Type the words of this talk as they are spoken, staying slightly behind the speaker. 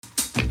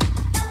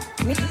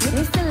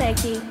Mr.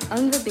 Lecky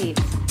on the beat.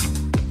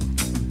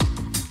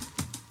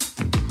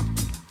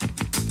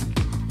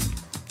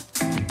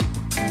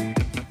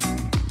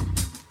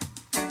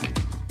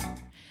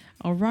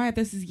 All right,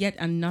 this is yet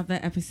another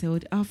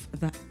episode of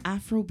the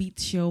Afrobeat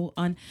Show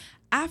on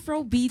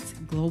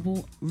Afrobeat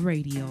Global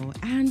Radio.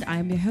 And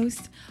I'm your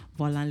host,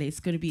 Bolanle. It's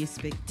going to be a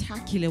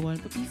spectacular one.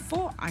 But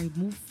before I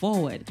move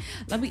forward,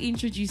 let me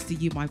introduce to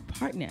you my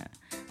partner.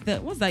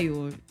 What's that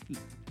your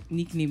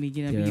nickname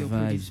again? Your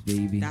vibes,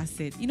 baby. That's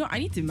it. You know, I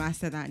need to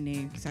master that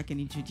name so I can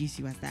introduce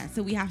you as that.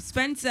 So we have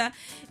Spencer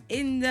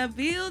in the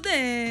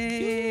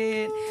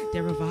building.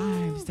 There are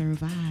vibes.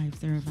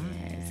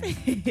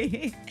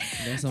 Yeah.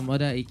 There's some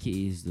other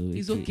AKAs though.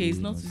 It's okay. It's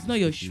not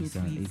your show, please.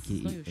 It's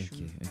not your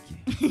show.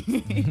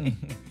 Okay.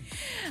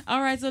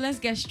 All right, so let's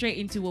get straight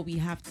into what we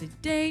have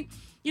today.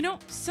 You know,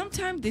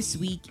 sometime this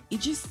week, it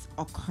just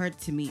occurred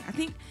to me. I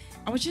think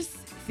I was just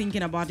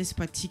thinking about this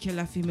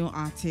particular female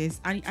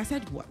artist, and I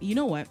said, "What? You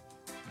know what?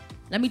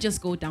 Let me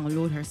just go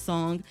download her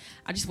song."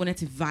 I just wanted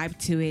to vibe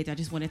to it. I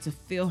just wanted to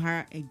feel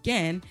her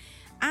again,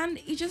 and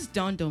it just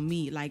dawned on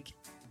me, like,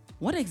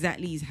 what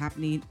exactly is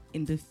happening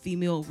in the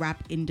female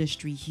rap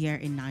industry here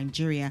in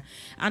Nigeria?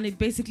 And it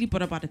basically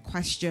brought about a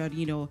question,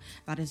 you know,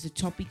 that is the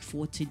topic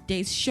for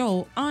today's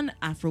show on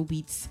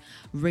Afrobeats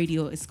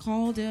Radio. It's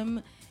called,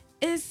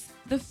 is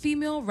the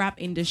female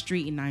rap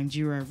industry in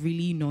Nigeria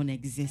really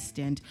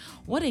non-existent?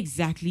 What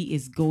exactly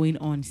is going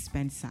on,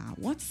 Spencer?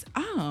 What's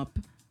up?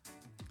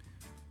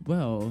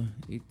 Well,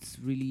 it's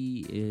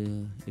really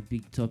a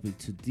big topic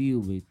to deal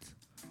with,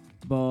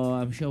 but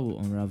I'm sure we'll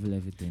unravel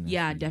everything.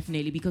 Yeah,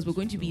 definitely, because we're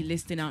going to be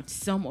listing out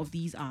some of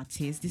these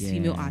artists, these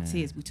female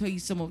artists. We'll tell you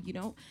some of,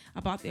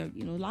 about their,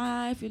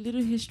 life, a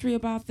little history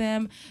about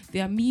them,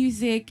 their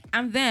music,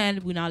 and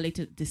then we'll now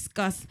later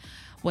discuss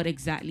what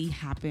exactly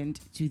happened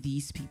to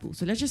these people.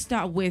 So let's just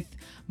start with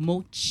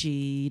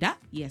Mocheda.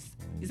 Yes.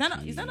 Is that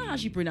not how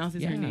she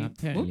pronounces her name?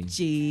 Apparently.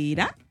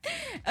 Mocheda.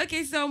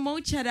 Okay, so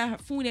Mocheda, her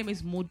full name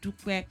is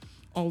Modupe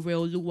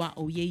Oreoluwa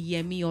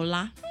Oyeyemi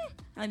Ola.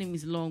 Her name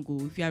is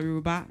Longo. If you are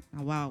Yoruba,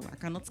 wow, I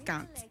cannot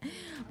count.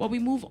 But we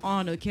move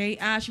on, okay?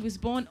 She was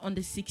born on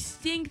the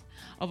 16th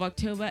of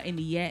October in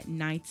the year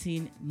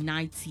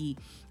 1990.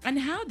 And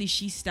how did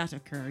she start her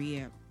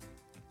career?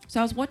 So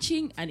I was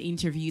watching an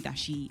interview that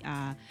she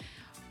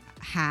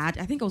had.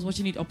 I think I was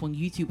watching it up on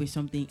YouTube or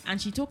something.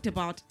 And she talked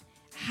about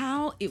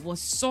how it was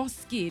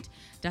Sauce Kid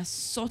that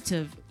sort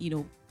of,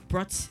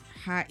 brought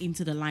her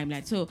into the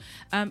limelight. So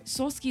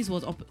Sauce Kid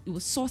was up in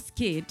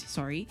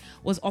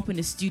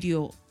the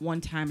studio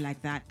one time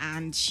like that,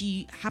 and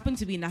she happened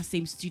to be in that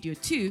same studio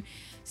too.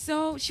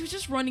 So she was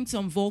just running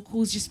some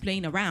vocals, just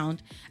playing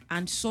around,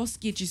 and Sauce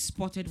Kid just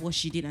spotted what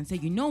she did and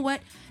said, "You know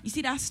what? You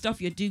see that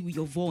stuff you're doing with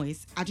your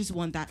voice? I just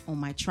want that on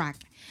my track."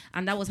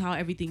 And that was how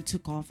everything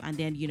took off. And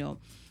then,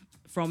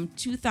 from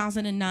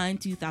 2009,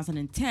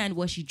 2010,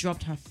 where she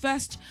dropped her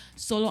first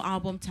solo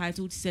album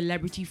titled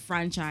Celebrity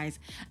Franchise.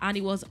 And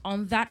it was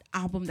on that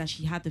album that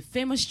she had the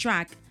famous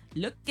track,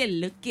 Look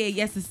it,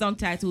 yes, the song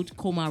titled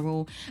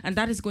Komaro. And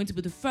that is going to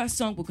be the first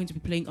song we're going to be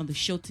playing on the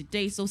show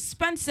today. So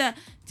Spencer,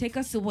 take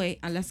us away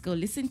and let's go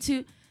listen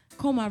to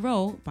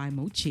Komaro by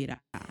Mocheda.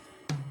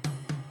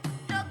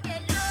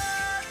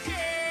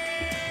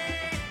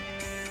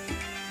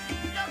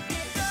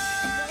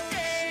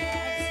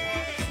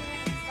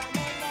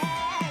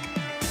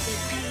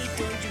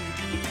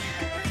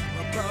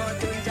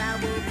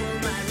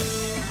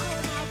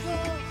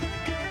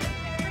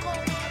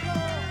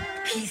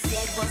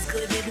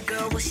 Good baby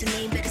girl, what's your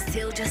name? Better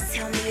still just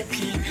tell me your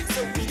pin.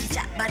 So we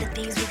chat by the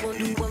things we gon'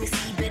 do when we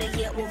see. Better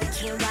yet what we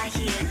can right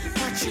here.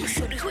 Watch you,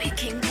 show who you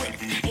came with.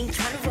 Ain't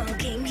tryna run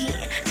game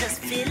here.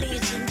 Just feel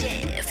your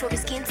ginger. From your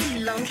skin to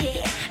your long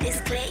hair.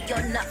 It's clear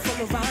you're not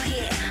from around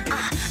here.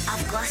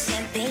 I've got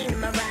champagne in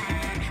my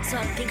ride, so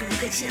I'm thinking we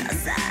could chill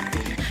outside.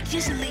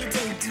 Usually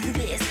don't do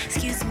this.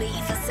 Excuse me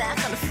if I sound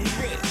kinda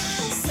foolish.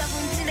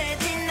 17,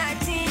 18,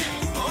 19.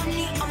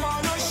 Only I'm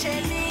on no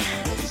shady.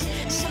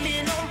 Show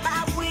me no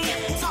by way.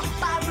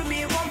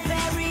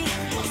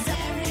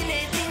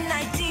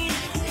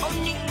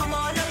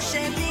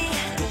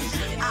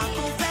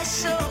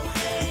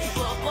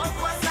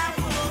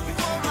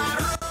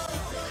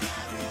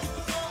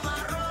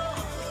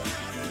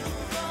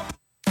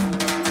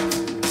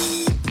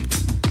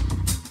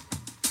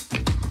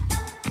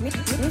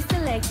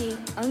 Mr. Lecky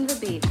on the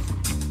beat.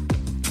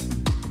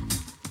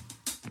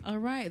 All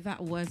right,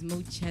 that was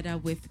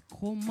Mocheda with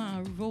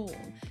Komaro.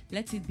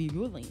 Let it be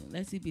rolling.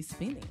 Let it be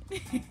spinning.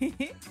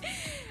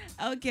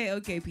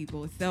 Okay,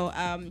 people. So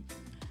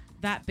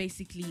that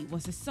basically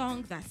was a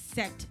song that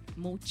set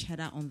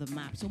Mocheda on the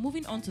map. So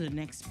moving on to the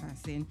next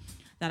person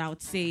that I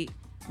would say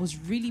was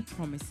really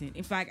promising.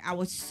 In fact, I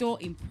was so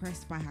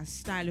impressed by her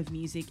style of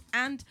music,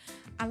 and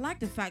I like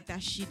the fact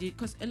that she did,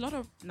 because a lot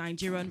of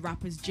Nigerian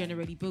rappers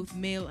generally, both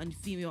male and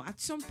female, at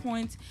some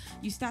point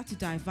you start to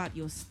divert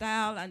your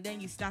style and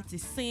then you start to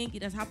sing.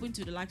 It has happened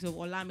to the likes of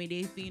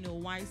Olamide, Fino,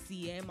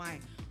 YCMI,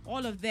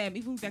 all of them,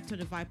 even Vector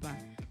the Viper.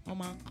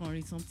 Oma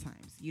Conry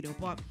sometimes,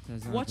 but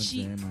what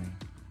she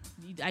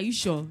Are you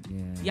sure?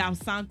 Yeah. Yeah, I'll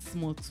sound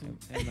small too.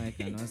 I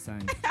cannot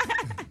sing.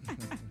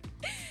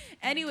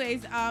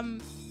 Anyways,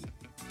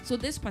 so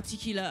this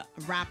particular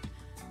rap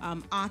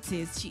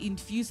artist, she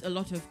infused a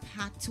lot of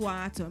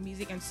patois to her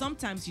music, and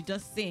sometimes she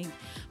does sing,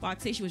 but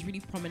I'd say she was really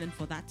prominent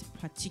for that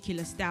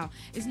particular style.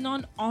 It's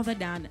none other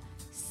than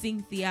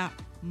Cynthia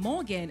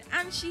Morgan,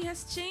 and she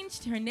has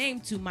changed her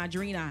name to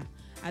Madrina.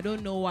 I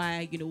don't know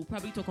why, we'll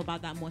probably talk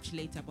about that much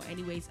later, but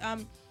anyways,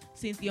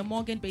 Cynthia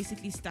Morgan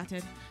basically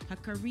started her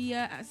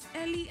career as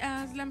early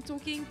as, I'm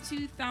talking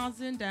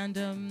 2000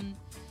 and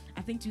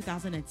I think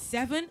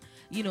 2007,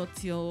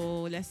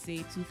 till let's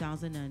say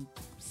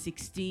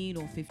 2016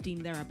 or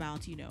 15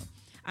 thereabout,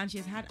 And she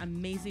has had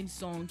amazing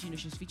songs,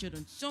 she's featured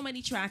on so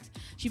many tracks.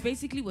 She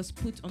basically was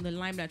put on the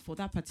limelight for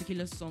that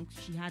particular song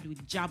she had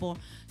with Jabo,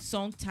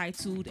 song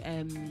titled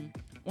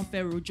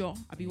Wonfe Rojo,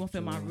 Abi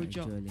Wonfe Ma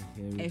Rojo,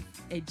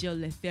 Ejo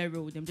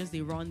Lefero. Them just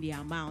they run the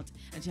amount,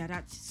 and she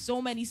had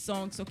so many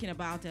songs talking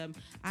about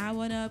I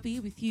wanna be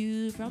with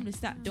you from the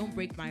start, Don't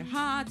Break My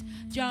Heart,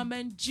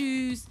 German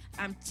Juice,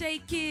 I'm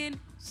Taking.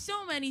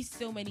 So many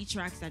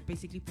tracks that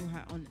basically put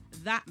her on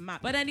that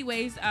map. But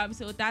anyways,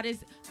 so that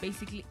is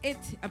basically it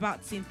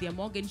about Cynthia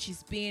Morgan.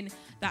 She's been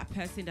that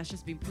person that's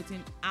just been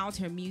putting out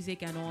her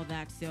music and all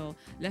that. So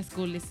let's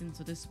go listen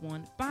to this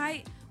one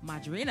by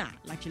Madrina,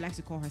 like she likes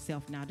to call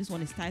herself now. This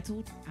one is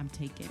titled I'm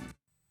Taken.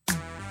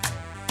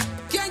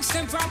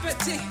 Gangsta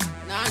property,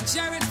 now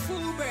Jared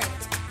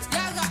Fulbright.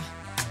 Yaga,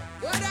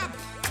 what up?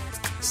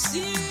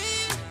 See,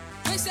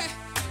 they say,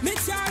 me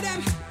tell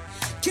them.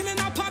 Killing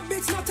up a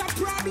bit's not a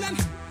problem.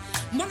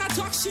 Man, I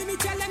talk shit, me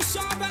tell them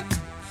solve it.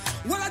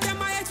 One of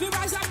them I hate me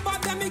rise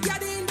above them. Me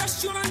get the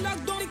industry and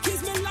lock down the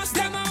kids, me lost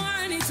them. I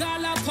whine it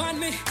all upon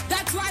me.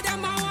 That's why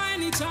them I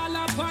whine it all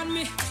upon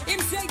me. Him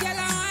say, girl,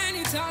 I whine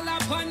it all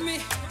upon me.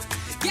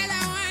 Girl,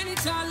 I whine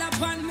it all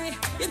upon me.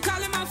 You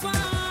call him my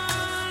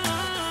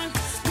phone.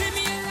 Leave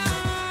me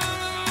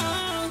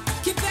alone.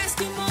 Keep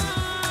asking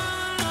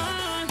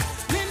more.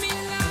 Leave me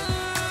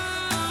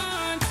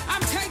alone.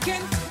 I'm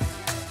taking.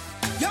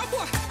 Yo,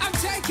 boy, I'm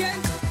taken.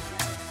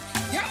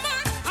 Yeah,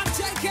 man, I'm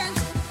taken.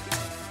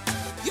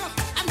 Yo,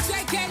 I'm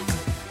taken.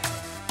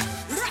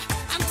 Rah,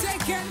 I'm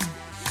taken.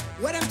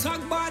 What them talk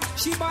about,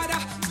 she bother.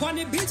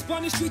 Pony beats,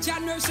 pony street,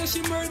 and nurse say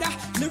she murder.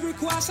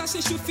 Lyrical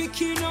assassin, she fit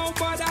kill no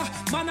bother.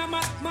 Man,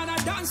 a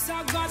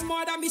dancer,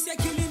 godmother. Me say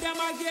killing them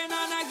again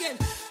and again.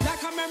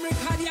 Like a memory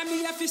card, yeah,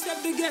 me left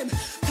step again.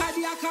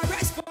 Cardiac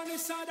arrest, pony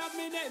sound of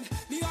me name.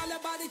 Me all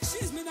about the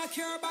cheese, me not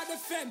care about the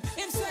fame.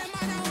 Him say,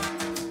 man, I want.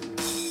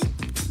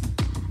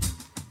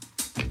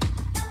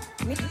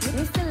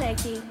 Mr.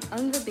 Lecky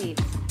on the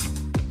beat.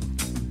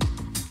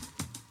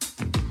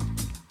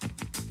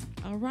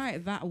 All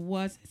right, that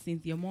was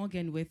Cynthia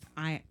Morgan with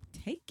I'm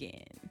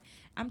Taken.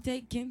 I'm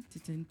Taken.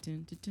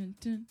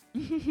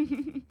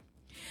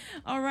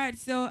 All right,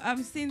 so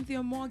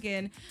Cynthia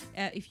Morgan,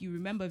 if you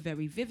remember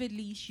very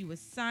vividly, she was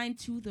signed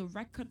to the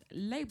record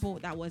label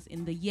that was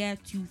in the year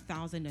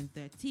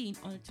 2013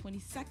 on the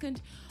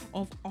 22nd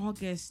of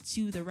August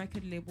to the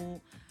record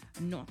label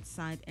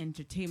Northside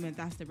Entertainment.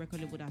 That's the record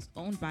label that's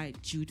owned by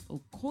Jude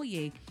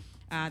Okoye.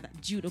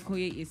 Jude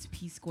Okoye is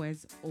P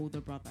Square's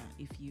older brother,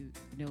 if you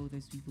know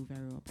those people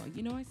very well. But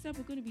I said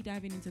we're going to be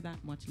diving into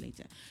that much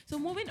later. So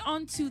moving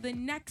on to the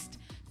next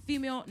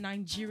female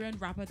Nigerian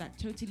rapper that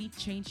totally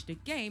changed the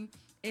game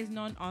is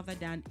none other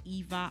than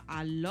Eva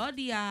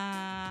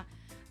Alodia.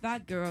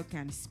 That girl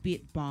can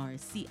spit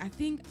bars. See, I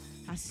think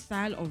her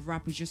style of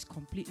rap is just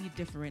completely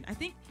different. I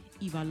think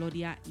Eva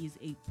Alodia is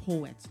a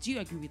poet. Do you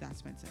agree with that,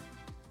 Spencer?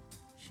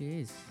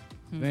 She is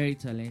very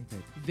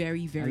talented.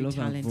 Very, very I love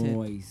talented. Her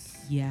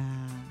voice. Yeah,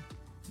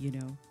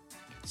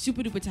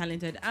 super duper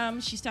talented.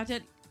 She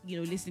started,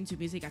 listening to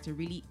music at a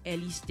really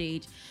early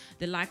stage.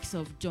 The likes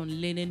of John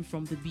Lennon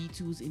from the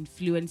Beatles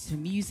influenced her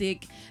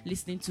music,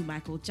 listening to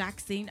Michael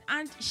Jackson,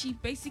 and she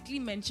basically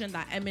mentioned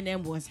that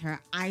Eminem was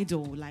her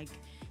idol. Like,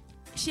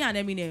 she and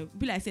Eminem,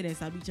 be like saying they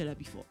saw each other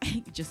before.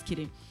 Just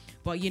kidding.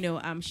 But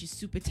she's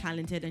super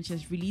talented, and she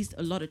has released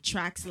a lot of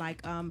tracks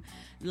like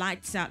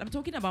Lights Out. I'm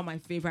talking about my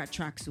favorite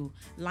tracks, so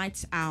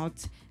Lights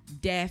Out,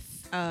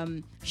 Death,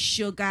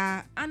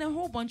 Sugar, and a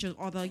whole bunch of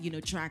other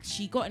tracks.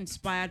 She got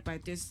inspired by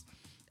this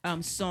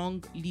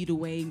song Lil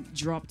Wayne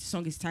dropped. The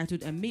song is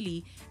titled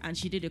Emily, and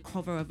she did a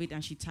cover of it,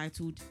 and she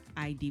titled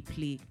I Dey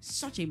Play.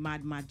 Such a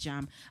mad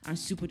jam, and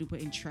super duper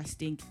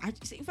interesting.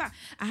 In fact,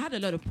 I had a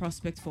lot of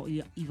prospects for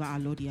Eva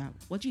Alodia.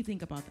 What do you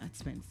think about that,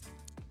 Spence?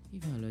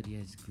 Eva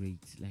Alodia is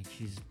great. Like,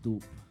 she's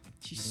dope.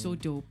 She's so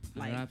dope. Her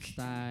Like, rap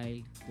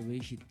style, the way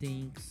she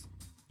thinks,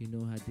 her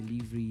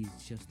delivery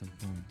is just on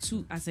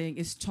point.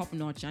 It's top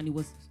notch, and it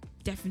was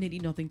definitely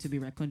nothing to be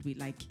reckoned with.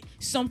 Like,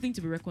 something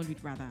to be reckoned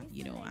with, rather.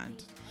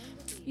 And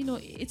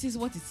it is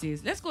what it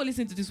is. Let's go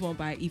listen to this one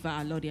by Eva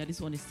Alodia. This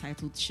one is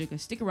titled Sugar.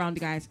 Stick around,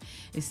 guys.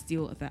 It's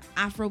still the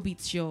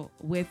Afrobeat show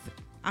with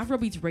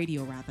Afrobeat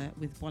Radio, rather,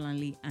 with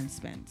Bolanle and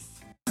Spence.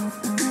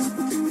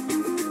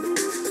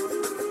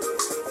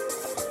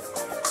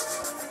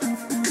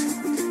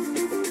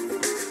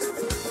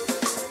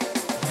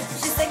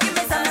 She said, give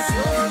me some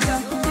sugar.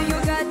 Do you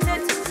got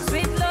it?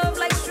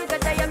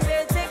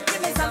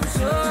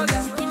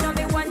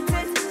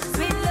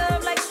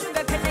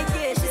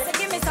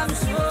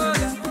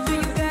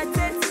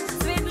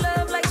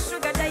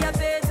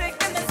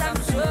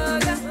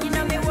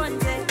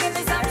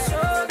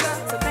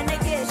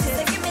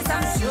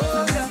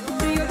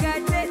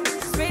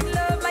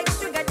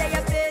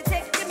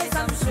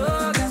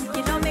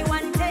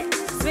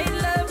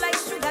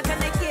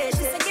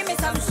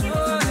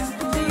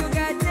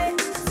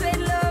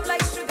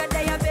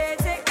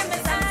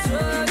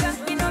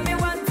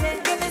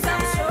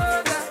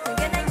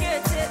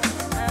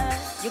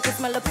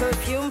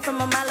 perfume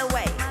from a mile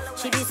away.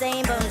 She be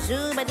saying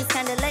bonjour, but it's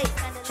kinda late.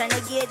 Tryna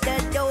get the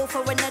dough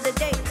for another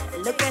day.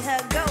 Look at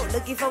her go,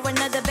 looking for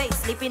another base.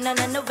 Sleeping on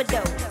an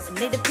overdose.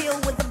 Need a pill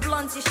with the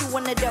blunts, if she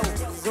wanna dose.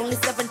 She's only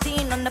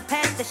 17 on the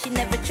path that she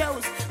never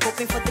chose.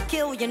 Hoping for the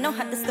kill, you know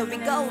how the story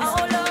goes.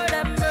 Oh Lord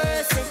have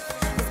mercy,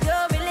 this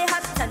girl really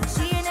hot and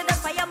she ain't a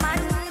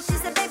fireman. She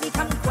said, baby,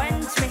 come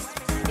quench me.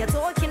 You're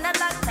talking a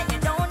lot and you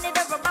don't need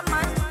a rubber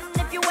man.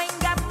 If you ain't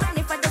got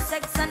money for the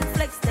sex and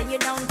flex, then you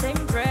don't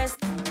impress.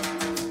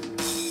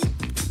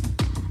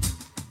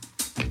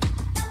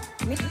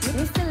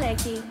 Mr.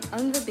 Lecky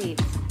on the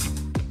beat.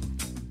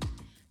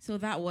 So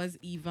that was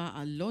Eva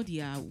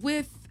Alodia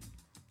with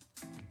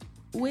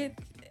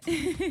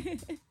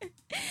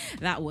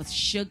that was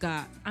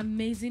Sugar.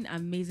 Amazing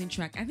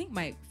track. I think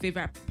my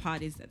favorite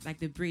part is like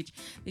the bridge.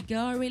 The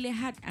girl really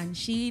hot and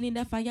she need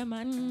a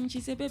fireman.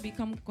 She said, baby,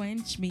 come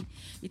quench me.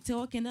 You're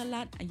talking a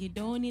lot and you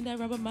don't need a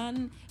rubber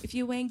man. If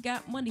you ain't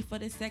got money for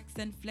the sex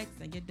and flex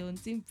and you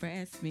don't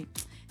impress me.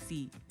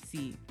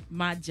 See,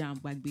 mad jam,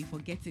 Wagby,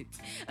 forget it.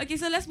 Okay,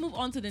 so let's move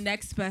on to the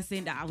next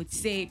person that I would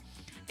say.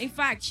 In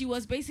fact, she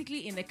was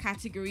basically in the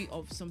category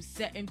of some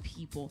certain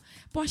people,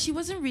 but she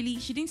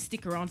didn't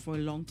stick around for a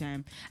long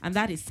time, and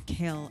that is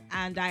Kel.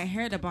 And I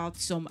heard about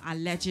some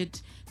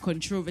alleged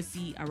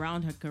controversy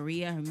around her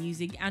career, her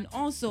music, and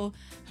also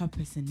her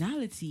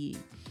personality.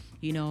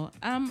 You know,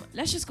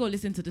 let's just go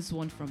listen to this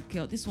one from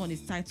Kel. This one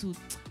is titled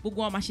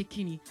Bugwa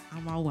Mashikini.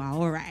 Wow,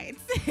 all right.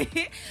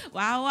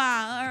 wow,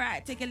 all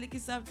right. Take a look at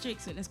some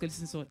tricks. So let's go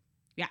listen to it.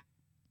 Yeah.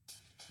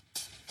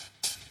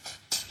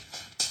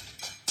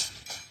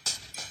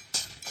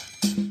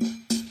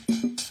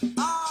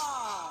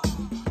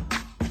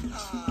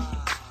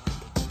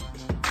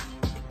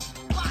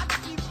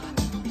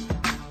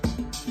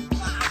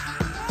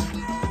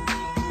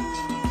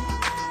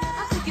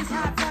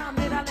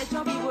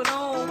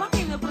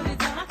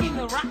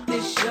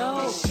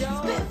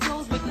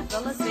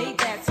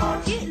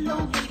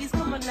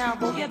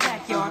 Roll your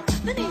backyard.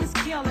 The name is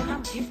Kel and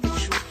I'm gifted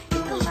true.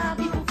 You can lie,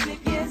 people flip,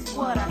 yes,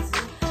 what I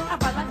see. I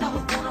ride like I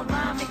was born to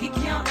rhyme, make it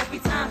count every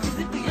time.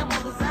 Physically, I'm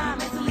on design,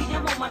 mentally,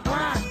 I'm on my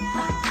grind.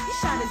 You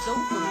shine is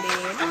over,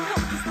 man. I'm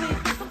helping stick,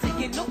 I'm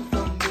taking notes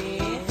from me.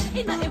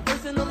 Ain't nothing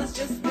personal, it's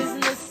just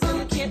business. So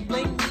you can't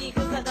blame me,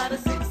 cause I got a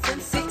six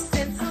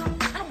sense.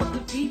 I'm what the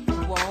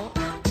people want.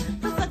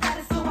 Plus I got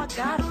it, so I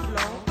gotta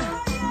flow.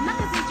 Not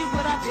to teach you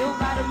what I feel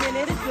by the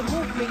minute. It's the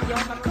movement,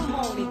 y'all. Now come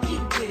on and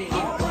get with it.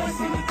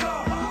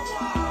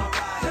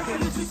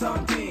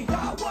 Something.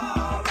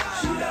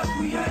 She left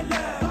me and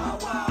left.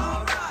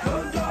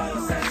 Don't die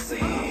sexy.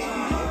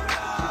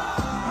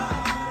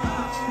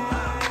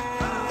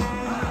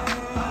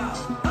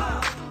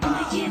 In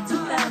the year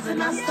 2000,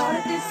 I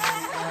started this.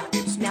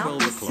 It's now 12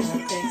 this is the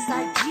o'clock. things I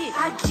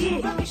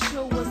get. Rocket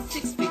show was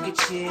 6-figure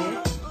chick.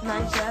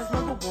 9 jazz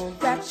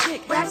 #1 rap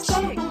chick.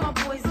 Started with my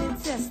boys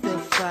and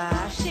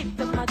testify. Shaped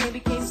up my game,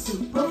 became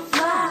super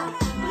fly.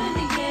 But in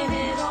the end,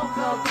 it all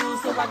fell through.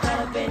 So I got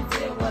up and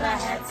did what I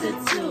had to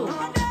do.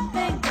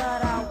 Thank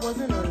God I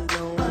wasn't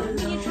alone.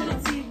 Me and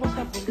Trinity worked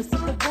our fingers to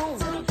the bone.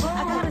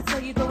 I gotta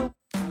tell you though.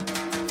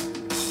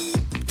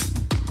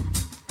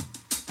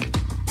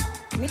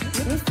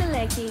 Mr.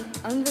 Lecky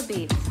on the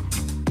beat.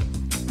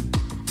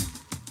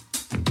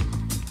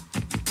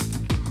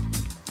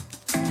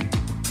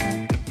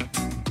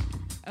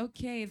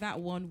 Okay, that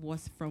one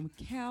was from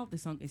Kel. The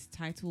song is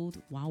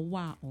titled Wow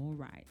Wow. All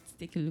right,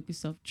 take a look at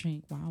soft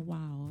drink. Wow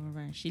Wow. All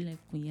right, she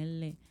left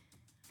me.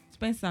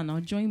 Spencer, now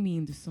join me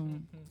in the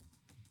song.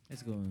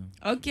 Let's go.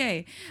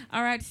 Okay,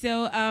 all right.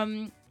 So,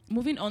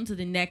 moving on to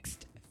the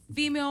next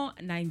female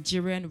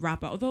Nigerian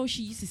rapper. Although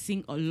she used to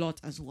sing a lot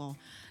as well.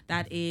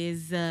 That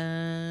is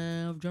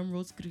drum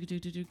rolls.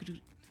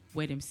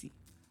 Wait, MC.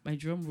 My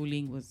drum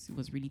rolling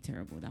was really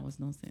terrible. That was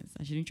nonsense.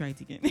 I shouldn't try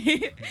it again.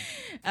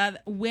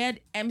 Weird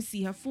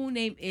MC. Her full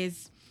name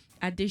is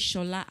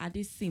Adeshola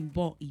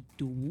Adesimbo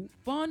Idowu.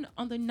 Born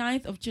on the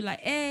 9th of July.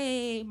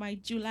 Hey, my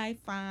July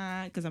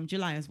fan, because I'm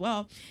July as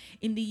well.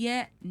 In the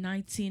year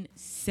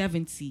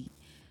 1970.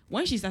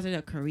 When she started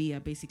her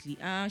career, basically,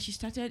 she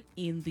started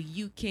in the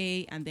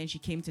UK and then she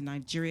came to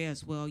Nigeria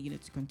as well, you know,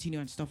 to continue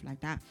and stuff like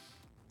that.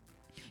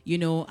 You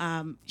know,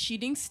 she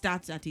didn't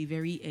start at a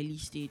very early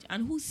stage.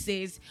 And who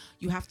says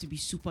you have to be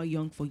super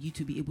young for you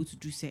to be able to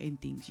do certain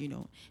things? You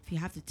know, if you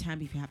have the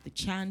time, if you have the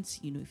chance,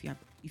 you know, if you're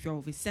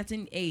of a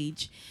certain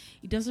age,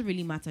 it doesn't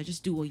really matter.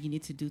 Just do what you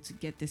need to do to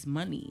get this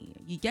money.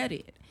 You get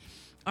it.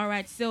 All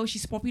right. So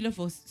she's popular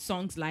for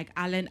songs like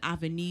Allen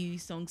Avenue,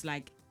 songs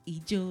like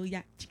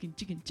Ijoya, chicken,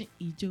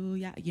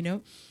 Ijoya, you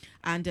know,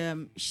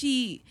 and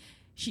she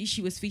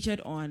was featured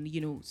on,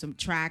 you know, some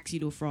tracks, you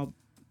know, from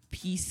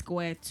P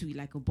Square to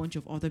like a bunch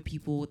of other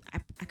people.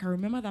 I can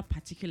remember that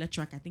particular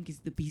track. I think it's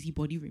the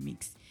Busybody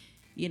remix.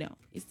 You know,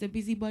 it's the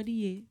Busybody,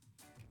 yeah.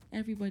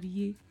 Everybody,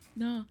 yeah.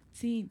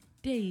 Nothing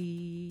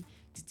day.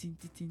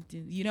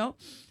 You know,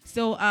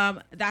 so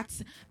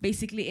that's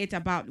basically it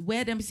about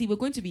Weird MC. We're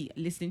going to be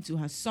listening to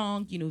her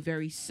song, you know,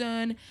 very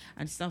soon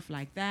and stuff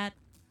like that.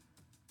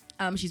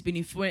 She's been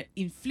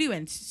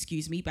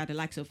influenced, by the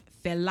likes of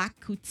Fela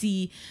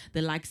Kuti,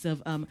 the likes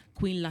of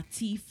Queen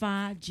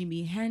Latifah,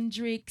 Jimi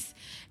Hendrix,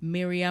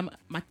 Miriam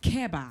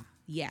Makeba.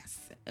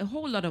 Yes, a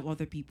whole lot of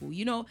other people.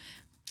 You know,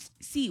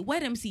 see,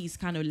 Wet MC is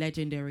kind of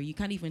legendary. You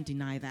can't even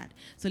deny that.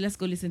 So let's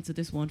go listen to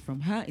this one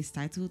from her. It's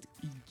titled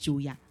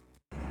Ijoya.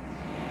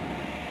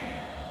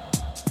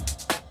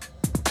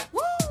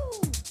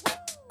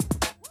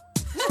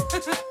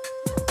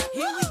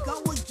 Here we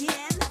go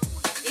again.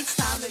 It's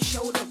time to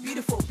show the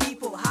beautiful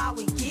people how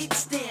we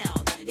gets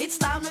down. It's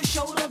time to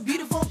show the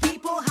beautiful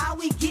people how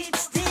we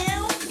gets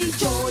down.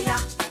 Ijoya,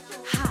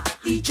 ha,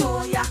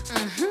 Ijoya,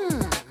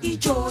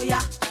 Ijoya,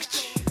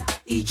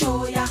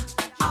 Ijoya,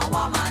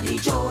 our man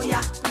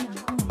Ijoya,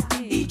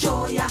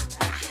 Ijoya,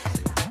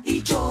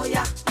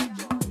 Ijoya,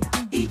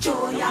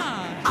 Ijoya,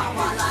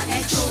 our man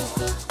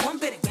Ijo. One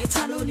bit of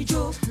better loni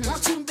jo, 1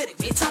 2 bit of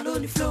better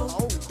loni flow.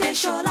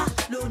 Shola,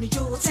 loni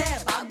jo, te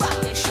bagba,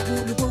 te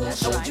shugulu bo.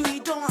 Oju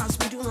idon as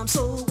we do am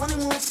so. One in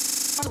one,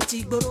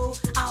 ti gboro.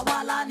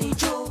 Awala ni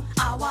jo,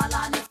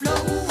 awala ni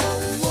flow.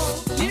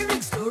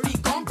 Lyrics story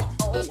gongo,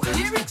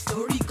 lyrics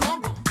story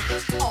gongo.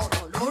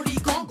 Ọ̀rọ̀ lórí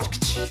gongo,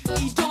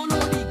 idon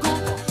lórí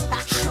gongo.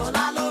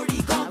 Shola lórí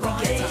gongo,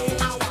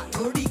 awa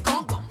lórí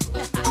gongo,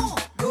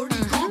 lórí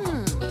gongo.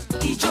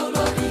 Ijo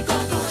lórí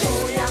gongo,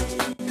 Ijoya,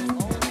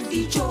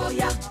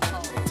 Ijoya,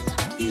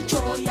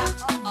 Ijoya.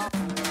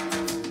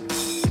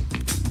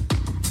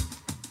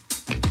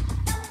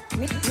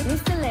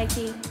 Mr.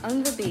 Lecky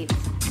on the beat.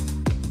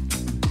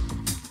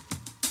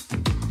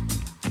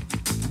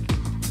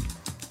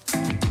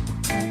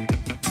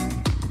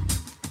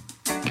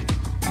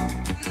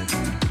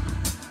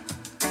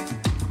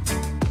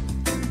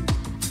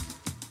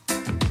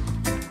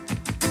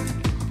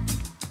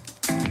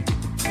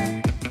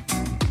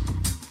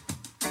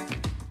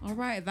 All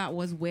right, that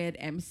was Weird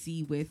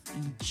MC with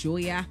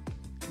Ijoya.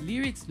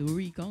 Lyrics,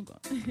 Lori Gongo.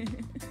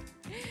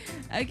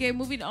 Okay,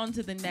 moving on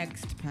to the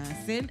next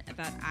person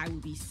that I will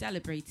be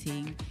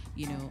celebrating,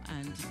 you know,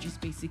 and just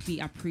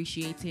basically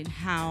appreciating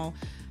how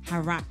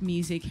her rap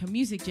music, her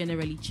music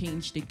generally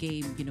changed the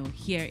game, you know,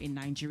 here in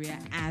Nigeria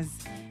as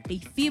a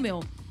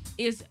female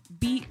is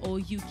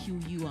Bouqui.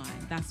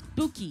 That's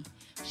Buki.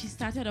 She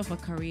started off her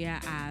career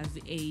as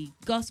a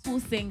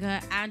gospel singer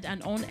and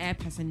an on-air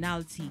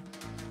personality.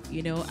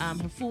 You know,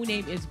 her full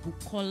name is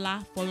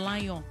Bukola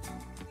Folayan.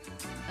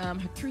 Her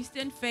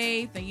Christian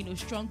faith and, you know,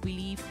 strong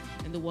belief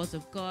in the words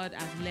of God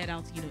as led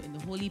out, you know, in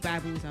the Holy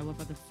Bible is,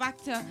 however, the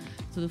factor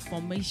to the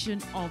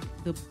formation of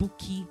the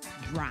Buki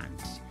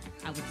brand,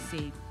 I would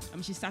say.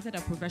 She started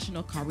her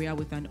professional career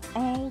with an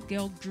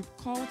all-girl group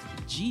called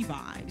G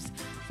Vibes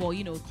for,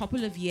 you know, a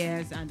couple of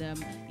years, and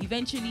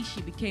eventually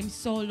she became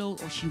solo,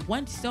 or she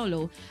went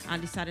solo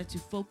and decided to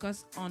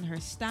focus on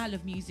her style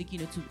of music, you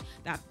know, to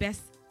that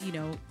best, you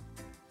know,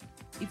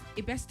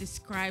 it best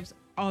describes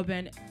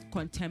urban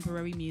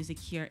contemporary music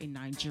here in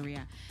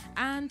Nigeria.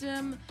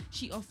 And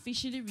she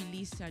officially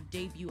released her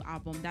debut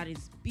album, that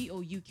is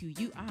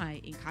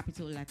Bouqui in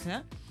capital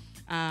letter,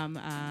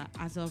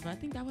 as of, I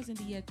think that was in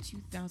the year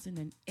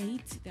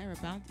 2008,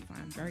 thereabout, if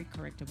I'm very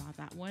correct about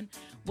that one,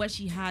 where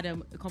she had a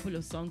couple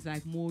of songs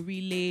like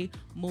Morile,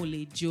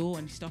 Mole Joe,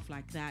 and stuff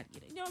like that.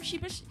 You know,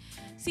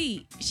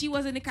 she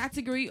was in the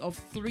category of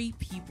 3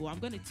 people. I'm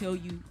going to tell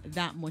you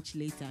that much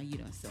later, you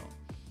know, so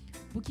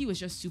Buki was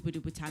just super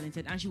duper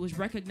talented, and she was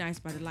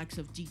recognized by the likes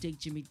of DJ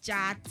Jimmy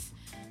Jat.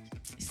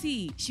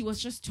 See, she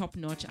was just top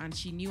notch, and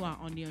she knew our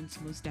onions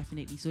most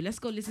definitely. So let's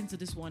go listen to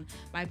this one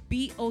by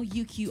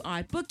Bouqui,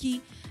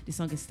 Buki. The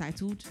song is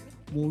titled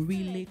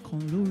Morile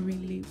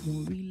Kolorile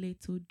Morile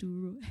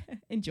Toduro.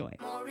 Enjoy.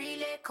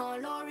 Morile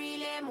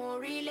Kolorile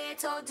Morile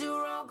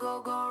Toduro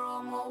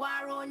Gogoro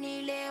Mowaro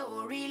Nile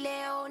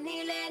Orile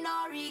Onile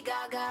Nori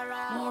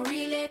Gagara.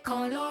 Morile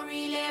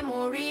Kolorile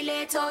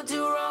Morile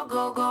Toduro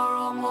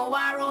Gogoro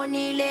Mowaro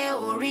Nile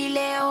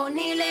Orile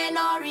Onile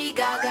Nori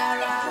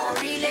Gagara.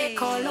 Morile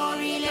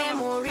Kolorile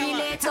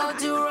Morile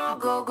Toduro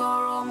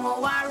Gogoro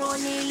Mowaro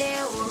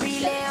Nile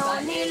Orile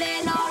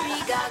Onile Nori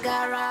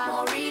Gagara.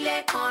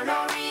 Morile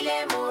Kolorile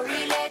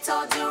Morile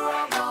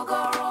Toduro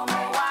Gogoro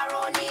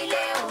Mowaro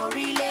Nile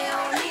Orile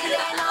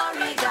Onile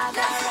Nori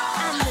Gagara.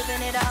 I'm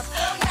living it up,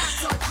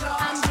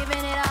 I'm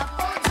giving it up,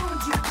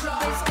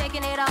 it's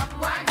taking it up,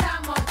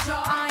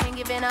 I ain't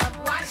giving up,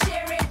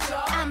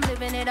 I'm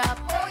living it up,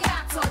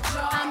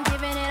 I'm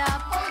giving it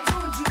up,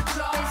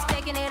 it's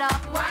taking it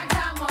up,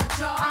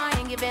 I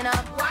ain't giving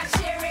up.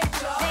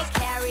 They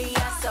carry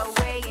us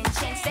away in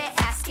chains, they're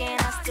asking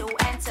us to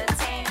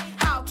entertain.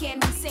 How can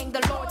we sing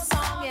the Lord's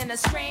song in a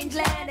strange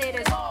land? It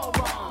is all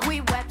wrong.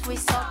 We wept, we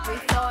sobbed, we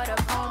thought of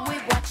home. We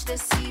watched the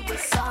sea, we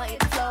saw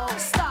it flow.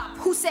 Stop,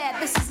 who said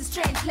this is a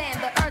strange land?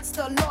 The earth's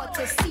the Lord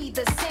to see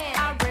the sand.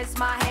 I raise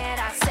my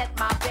hand, I set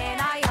my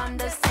band. I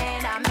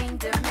understand, I'm in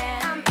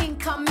demand. I'm in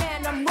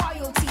command, I'm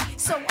royalty,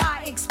 so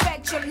I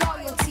expect your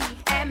loyalty.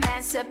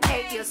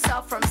 Emancipate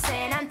yourself from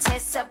sin,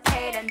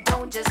 anticipate and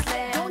don't just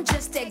live. Don't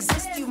just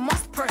exist, you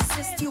must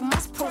persist, you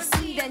must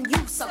proceed and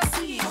you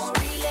succeed.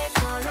 Morile,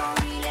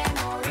 kolorile,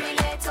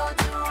 morile,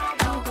 toduro,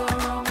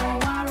 gogoro,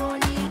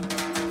 mowaroni.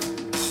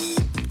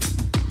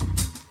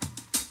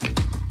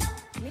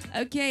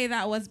 Okay,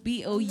 that was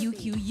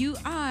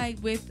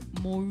BOUQUI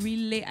with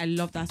Morile. I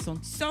love that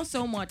song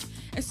so much,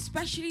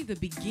 especially the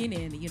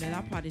beginning. You know,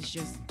 that part is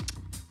just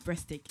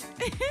breathtaking.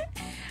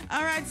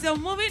 All right, so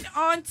moving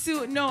on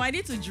to I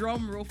need to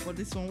drum roll for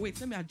this one. Wait,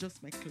 let me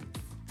adjust my clothes.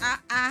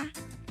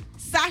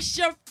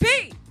 Sasha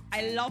P.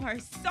 I love her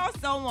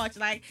so much.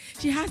 Like,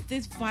 she has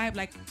this vibe.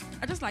 Like,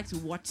 I just like to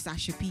watch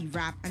Sasha P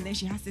rap, and then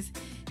she has this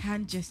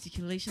hand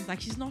gesticulations.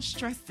 Like, she's not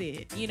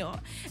stressing. You know,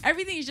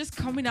 everything is just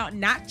coming out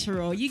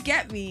natural. You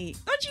get me?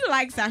 Don't you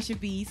like Sasha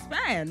P?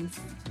 Spence?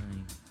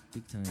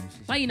 Big time.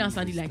 Why you not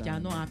sounding like you're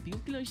not happy?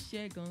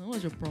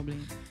 What's your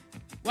problem?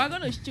 We're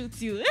gonna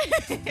shoot you.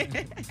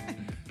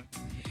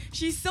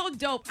 She's so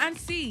dope. And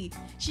see,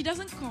 she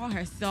doesn't call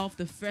herself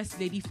the first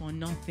lady for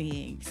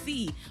nothing.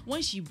 See,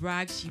 when she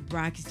brags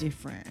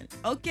different.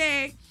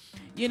 Okay?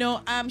 You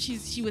know,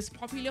 she was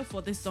popular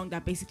for this song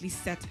that basically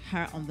set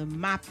her on the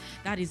map.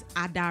 That is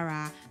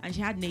Adara. And she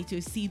had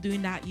Nato C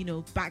doing that, you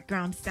know,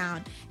 background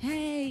sound.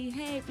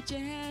 Hey, put your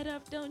head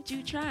up, don't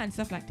you try, and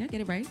stuff like that.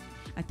 Get it right?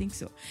 I think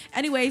so.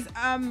 Anyways,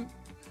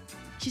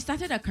 she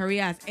started her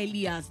career as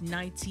early as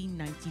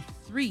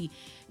 1993.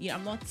 Yeah,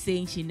 I'm not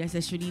saying she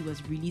necessarily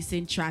was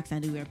releasing tracks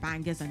and they were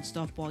bangers and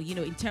stuff, but you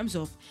know, in terms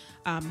of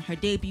her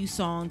debut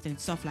songs and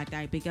stuff like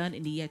that, it began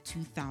in the year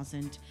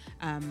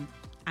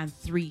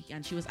 2003,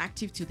 and she was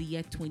active till the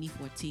year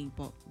 2014.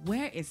 But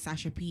where is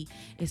Sasha P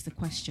is the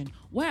question.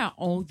 Where are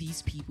all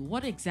these people?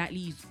 What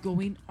exactly is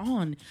going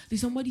on? Did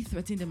somebody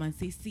threaten them and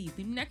say, see,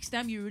 the next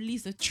time you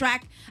release a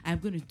track, I'm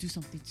going to do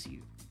something to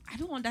you? I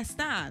don't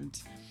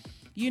understand.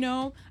 You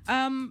know,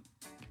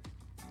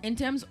 in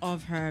terms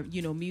of her,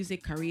 you know,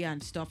 music career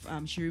and stuff,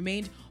 she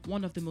remained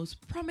one of the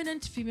most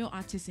prominent female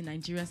artists in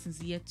Nigeria since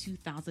the year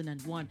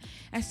 2001,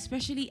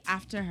 especially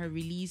after her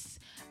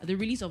the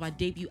release of her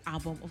debut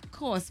album. Of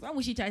course, why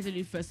would she title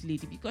it First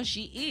Lady? Because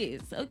she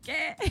is,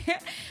 okay?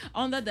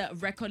 Under the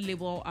record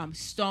label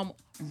Storm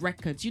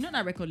Records. You know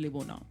that record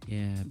label now?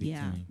 Yeah, big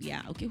time.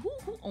 Yeah. Okay, who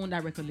owned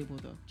that record label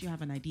though? Do you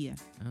have an idea?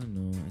 I don't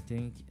know.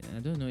 I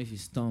don't know if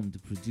it's Storm, the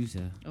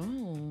producer.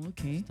 Oh,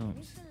 okay.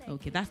 Storms.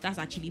 Okay, that's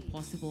actually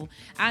possible.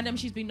 And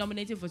she's been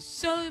nominated for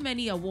so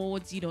many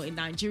awards, you know, in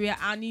Nigeria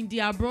and in the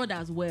abroad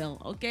as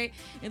well. Okay,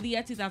 in the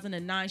year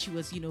 2009, she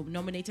was, you know,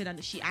 nominated,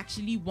 and she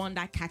actually won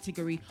that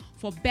category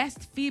for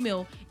Best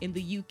Female in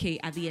the UK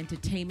at the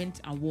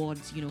Entertainment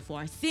Awards, you know, for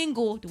her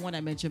single, the one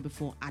I mentioned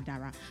before,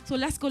 Adara. So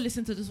let's go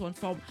listen to this one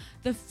from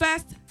the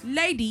First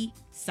Lady,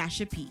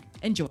 Sasha P.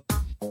 Enjoy.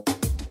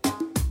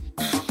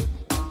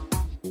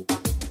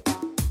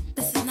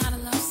 This is not a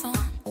love song,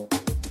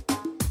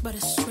 but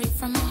it's straight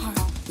from my heart.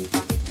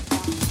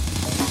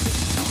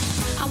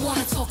 I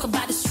wanna talk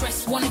about the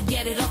stress, wanna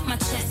get it off my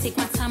chest, take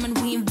my time and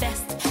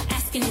reinvest.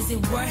 Asking, is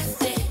it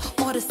worth it?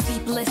 All the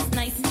sleepless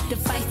nights, the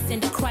fights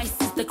and the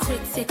crisis, the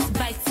critics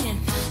biting.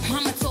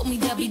 Mama told me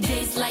there'll be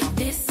days like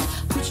this.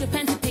 Put your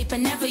pen to paper,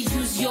 never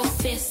use your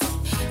fist.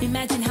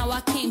 Imagine how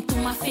I came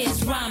through my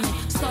fears rhyming.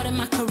 Started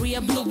my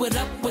career, blew it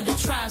up with the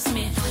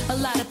tribesmen. A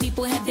lot of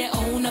people have their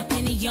own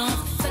opinions.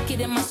 Took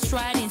it in my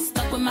stride and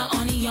stuck with my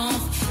onions.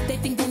 They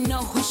think they know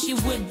who she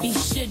would be,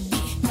 should be.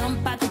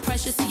 Numb by the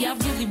pressure, see I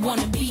really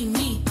wanna be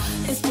me.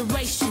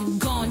 Inspiration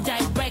gone,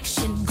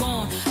 direction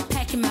gone.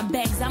 Packing my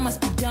bags, I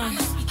must be done.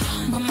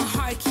 But my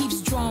heart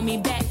keeps drawing me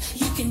back.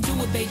 You can do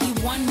it, baby,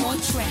 one more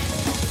track.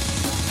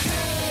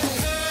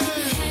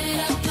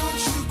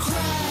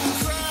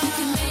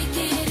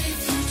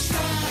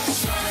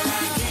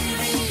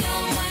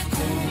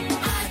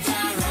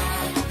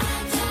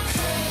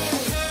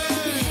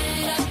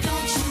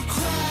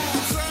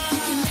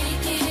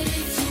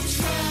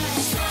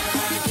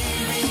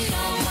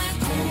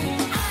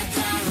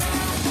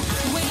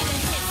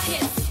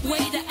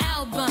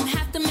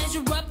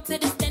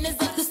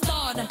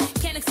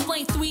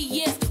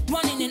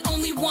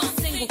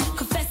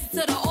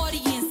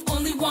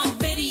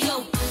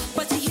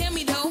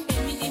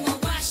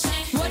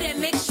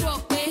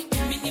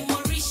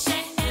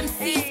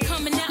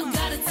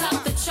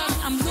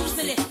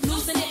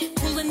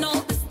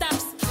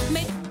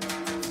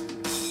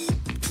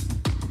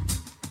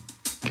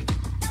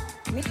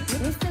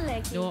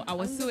 I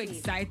was so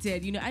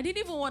excited. You know, I didn't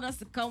even want us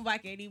to come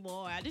back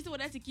anymore. I just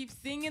wanted to keep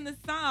singing the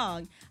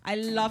song. I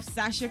love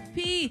Sasha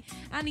P.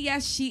 And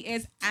yes, she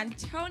is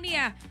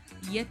Antonia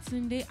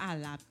Yetunde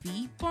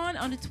Alabi, born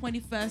on the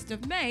 21st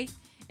of May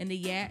in the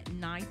year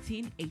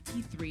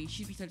 1983.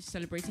 She'll be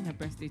celebrating her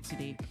birthday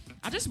today.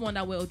 I just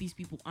wonder where all these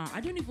people are.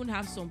 I don't even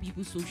have some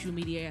people's social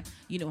media,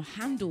 you know,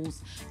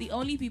 handles. The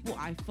only people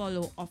I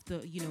follow of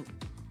the, you know,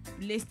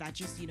 list that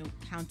just, you know,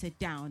 counted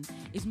down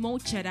is Mo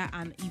Cheddar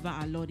and Eva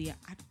Alodia.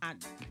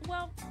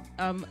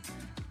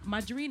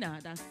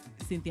 Madrina, that's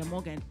Cynthia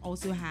Morgan,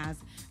 also has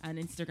an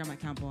Instagram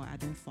account, but I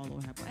don't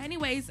follow her. But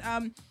anyways,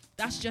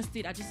 that's just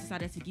it. I just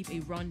decided to give a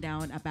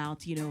rundown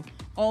about, you know,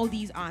 all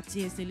these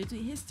artists, a little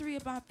history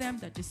about them,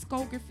 their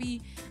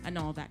discography and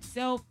all that.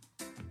 So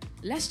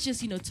let's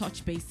just, you know,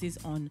 touch bases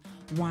on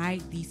why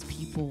these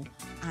people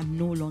are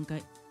no longer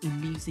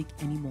in music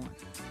anymore.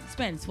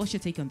 Spence, what's your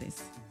take on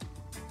this?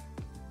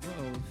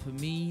 Well, for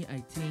me, I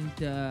think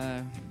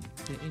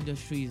the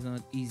industry is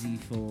not easy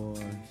for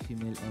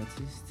female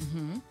artists.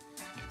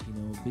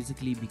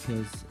 Basically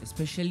because,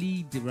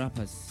 especially the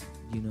rappers,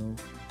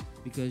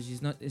 because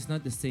it's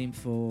not the same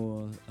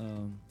for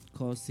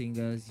core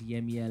singers,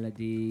 Yemi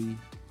Alade,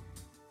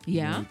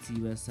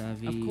 Tiwa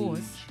Savage, of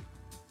course,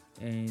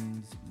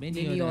 and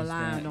many Niniola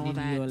others, and all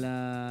that.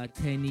 Niniola,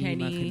 Tenny,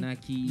 Makanaki.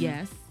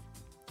 Yes.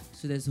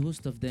 So there's a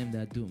host of them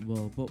that do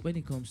well, but when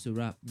it comes to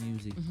rap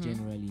music,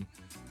 generally,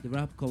 the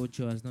rap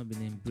culture has not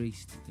been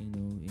embraced,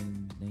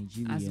 in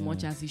Nigeria As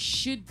much as it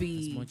should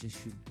be. As much as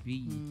should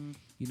be.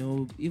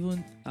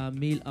 Even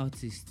male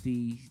artists,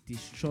 they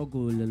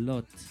struggle a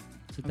lot.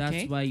 So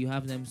that's why you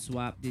have them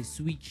swap. They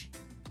switch.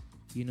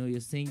 You're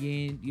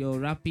singing, you're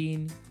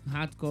rapping.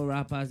 Hardcore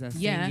rappers are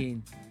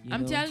singing.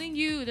 I'm telling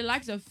you, the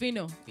likes of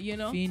Fino,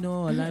 Fino,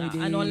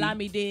 Olamide, and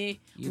Olamide,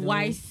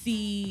 YC,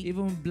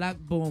 even Black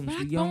Bombs,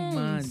 the young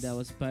man that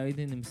was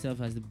parading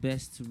himself as the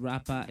best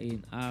rapper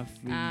in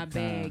Africa. I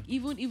beg.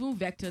 Even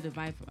Vector the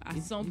Vibe.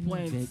 At some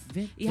point,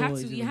 he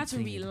had to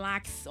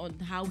relax on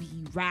how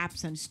he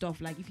raps and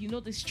stuff. Like if you know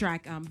this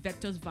track,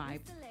 Vector's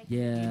Vibe.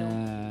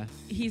 Yeah.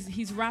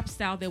 His rap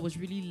style there was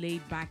really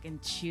laid back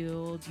and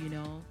chilled.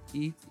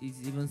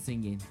 It's even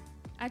singing.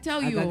 I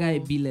tell you,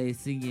 Agaga Ibile is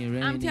singing.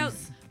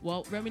 Reminisce.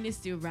 Reminisce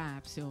still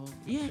rap, so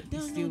yeah,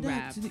 still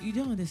rap. You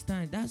don't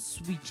understand that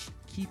switch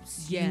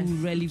keeps you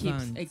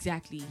relevant.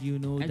 Exactly.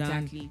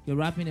 Exactly. You're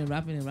rapping and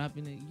rapping and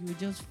rapping, and you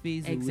just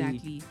phase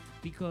away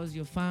because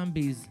your fan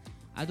base.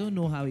 I don't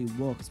know how it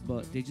works,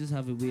 but they just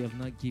have a way of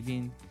not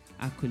giving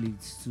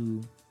accolades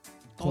to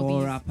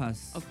core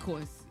rappers. Of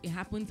course, it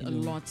happens a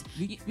lot.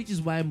 Which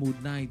is why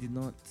Mode 9 did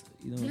not,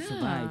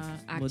 survive.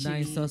 Mode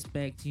 9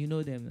 Suspect, you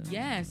know them.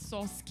 Yes,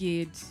 Sauce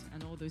Kid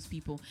and all those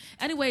people.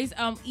 Anyways,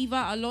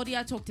 Eva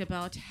Alodia talked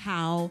about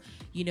how,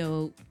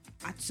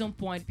 at some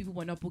point people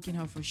were not booking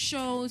her for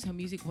shows, her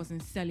music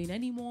wasn't selling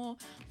anymore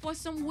for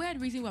some weird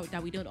reason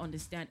that we don't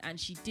understand, and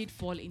she did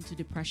fall into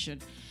depression.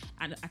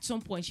 And at some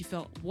point she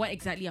felt, what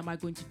exactly am I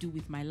going to do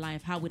with my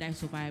life? How would I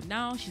survive?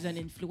 Now she's an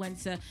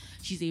influencer,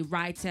 she's a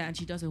writer, and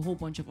she does a whole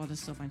bunch of other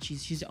stuff, and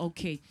she's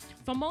okay.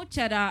 For Mo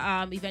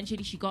Cheddar,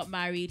 eventually she got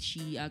married.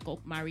 She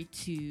got married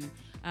to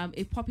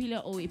a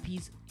popular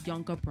OAP's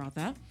younger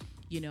brother.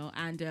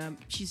 And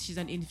she's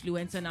an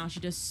influencer now. She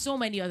does so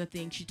many other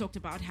things. She talked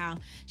about how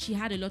she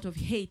had a lot of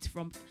hate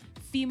from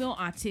female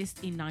artists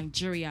in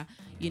Nigeria.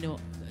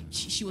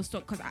 She was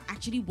talking, because I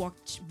actually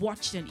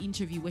watched an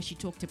interview where she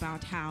talked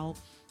about how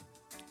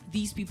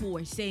these people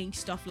were saying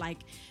stuff like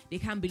they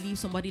can't believe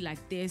somebody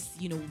like this,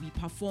 will be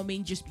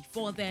performing just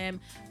before them,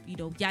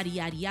 yada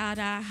yada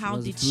yada. How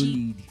did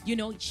she,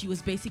 she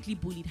was basically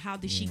bullied. How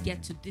did she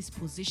get to this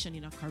position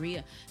in her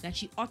career that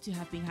she ought to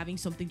have been having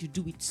something to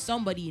do with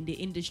somebody in the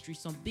industry,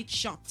 some big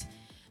shot,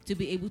 to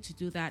be able to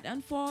do that?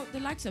 And for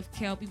the likes of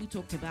Kel, people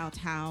talked about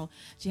how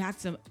she had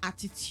some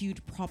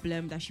attitude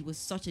problem, that she was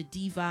such a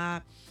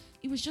diva.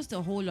 It was just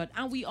a whole lot,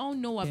 and we all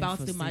know about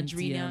the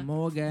Madrina.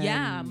 Morgan,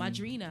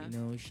 Madrina.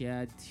 She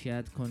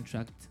had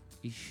contract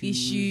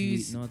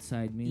issues with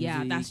Northside Music.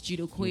 Yeah, that's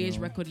Judo Koye's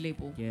record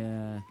label.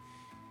 Yeah,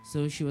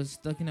 so she was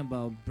talking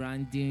about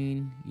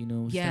branding.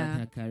 Starting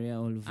her career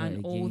all over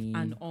again,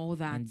 and all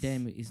that. And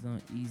then it's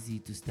not easy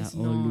to start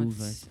all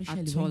over,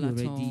 especially when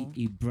you're already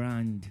a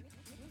brand.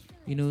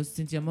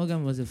 Cynthia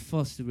Morgan was the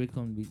first to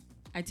reckon with.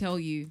 I tell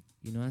you.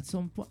 At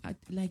some point, I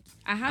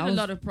had a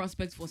lot of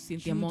prospects for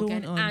Cynthia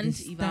Morgan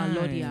and Eva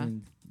Alodia.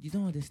 You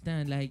don't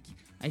understand. Like,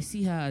 I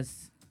see her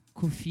as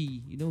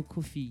Kofi.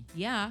 Kofi.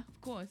 Yeah,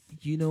 of course.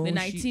 The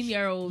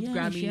 19-year-old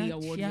Grammy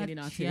award-winning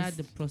artist. She had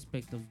the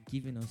prospect of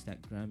giving us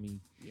that Grammy.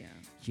 Yeah.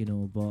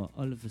 But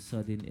all of a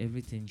sudden,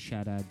 everything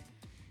shattered.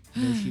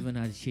 She even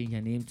had to change her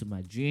name to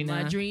Madrina.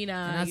 And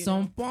at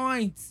some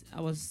point,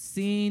 I was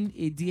seeing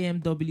a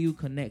DMW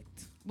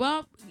Connect.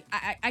 Well,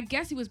 I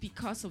guess it was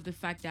because of the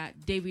fact that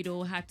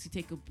Davido had to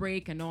take a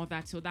break and all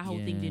that, so that whole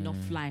thing did not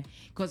fly.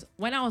 Because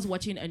when I was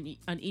watching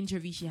an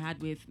interview she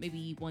had with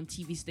maybe one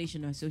TV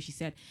station or so, she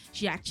said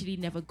she actually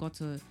never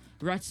got a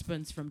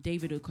response from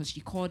Davido because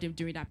she called him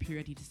during that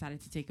period. He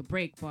decided to take a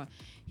break, but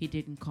he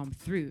didn't come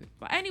through.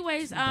 But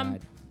anyways, that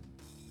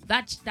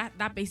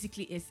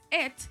basically is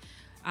it.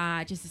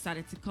 We just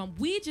decided to come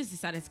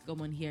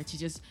on here to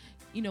just,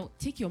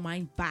 take your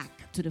mind back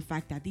to the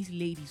fact that these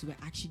ladies were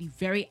actually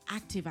very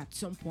active at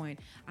some point,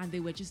 and they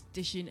were just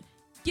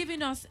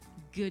giving us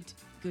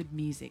good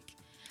music.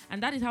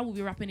 And that is how we'll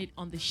be wrapping it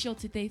on the show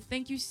today.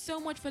 Thank you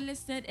so much for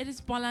listening. It is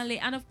Bolanle,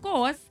 and of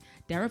course,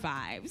 Dara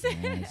Vibes.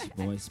 Yes,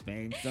 boy,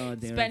 Spencer on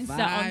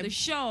the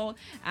show,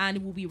 and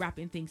we'll be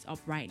wrapping things up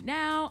right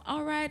now.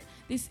 All right,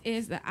 this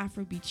is the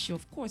Afrobeat Show.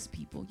 Of course,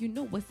 people, you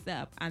know what's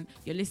up, and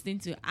you're listening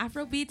to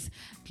Afrobeats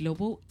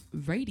Global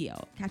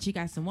Radio. Catch you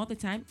guys some other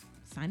time.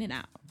 Signing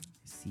out.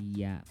 See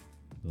ya,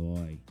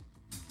 boy.